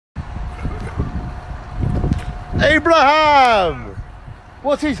Abraham!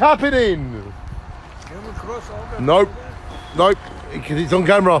 What is happening? Nope. Nope. It's on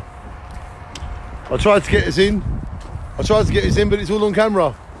camera. I tried to get us in. But it's all on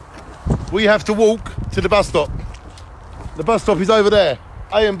camera. We have to walk to the bus stop. The bus stop is over there.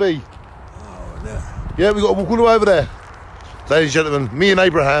 A and B. Oh, there. Yeah, we've got to walk all the way over there. Ladies and gentlemen, me and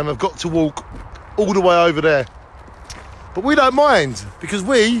Abraham have got to walk all the way over there. But we don't mind, because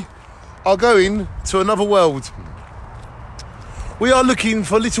we are going to another world. We are looking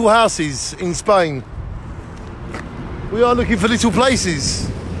for little houses in Spain. We are looking for little places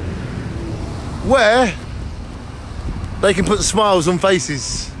where they can put smiles on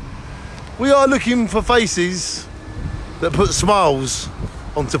faces. We are looking for faces that put smiles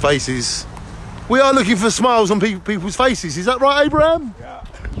onto faces. We are looking for smiles on people's faces. Is that right, Abraham? Yeah.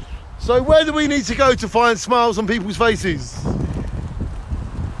 So where do we need to go to find smiles on people's faces?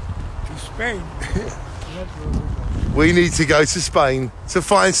 To Spain. We need to go to Spain to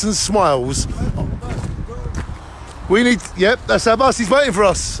find some smiles. Yep, that's our bus. He's waiting for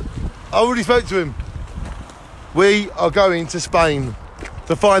us. I already spoke to him. We are going to Spain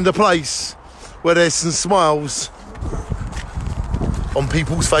to find a place where there's some smiles on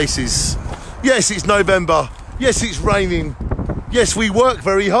people's faces. Yes, it's November. Yes, it's raining. Yes, we work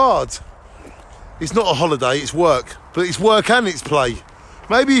very hard. It's not a holiday, it's work. But it's work and it's play.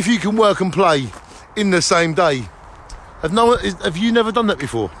 Maybe if you can work and play in the same day. Have you never done that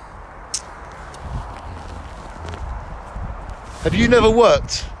before? Have you never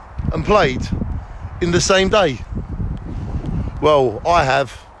worked and played in the same day? Well, I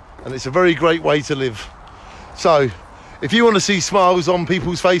have, and it's a very great way to live. So, if you want to see smiles on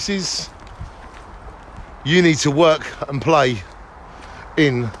people's faces, you need to work and play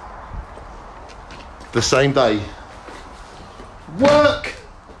in the same day. Work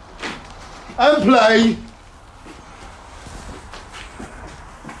and play.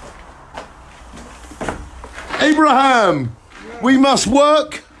 Abraham, we must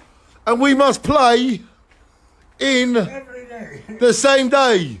work and we must play in Every day. the same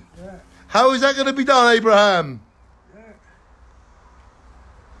day. Yeah. How is that going to be done, Abraham? Yeah.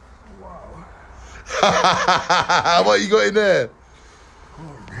 Wow. What you got in there?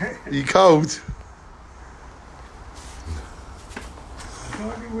 Cold. You cold?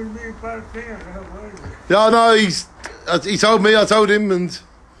 Thought it would be part there. Yeah, no. He told me. I told him, and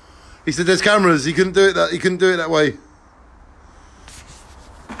he said there's cameras. He couldn't do it that way.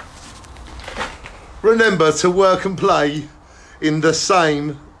 Remember to work and play in the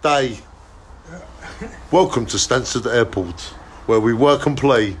same day. Welcome to Stansted Airport, where we work and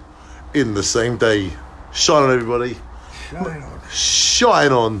play in the same day. Shine on, everybody. Shine on.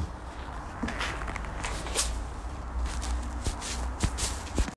 Shine on.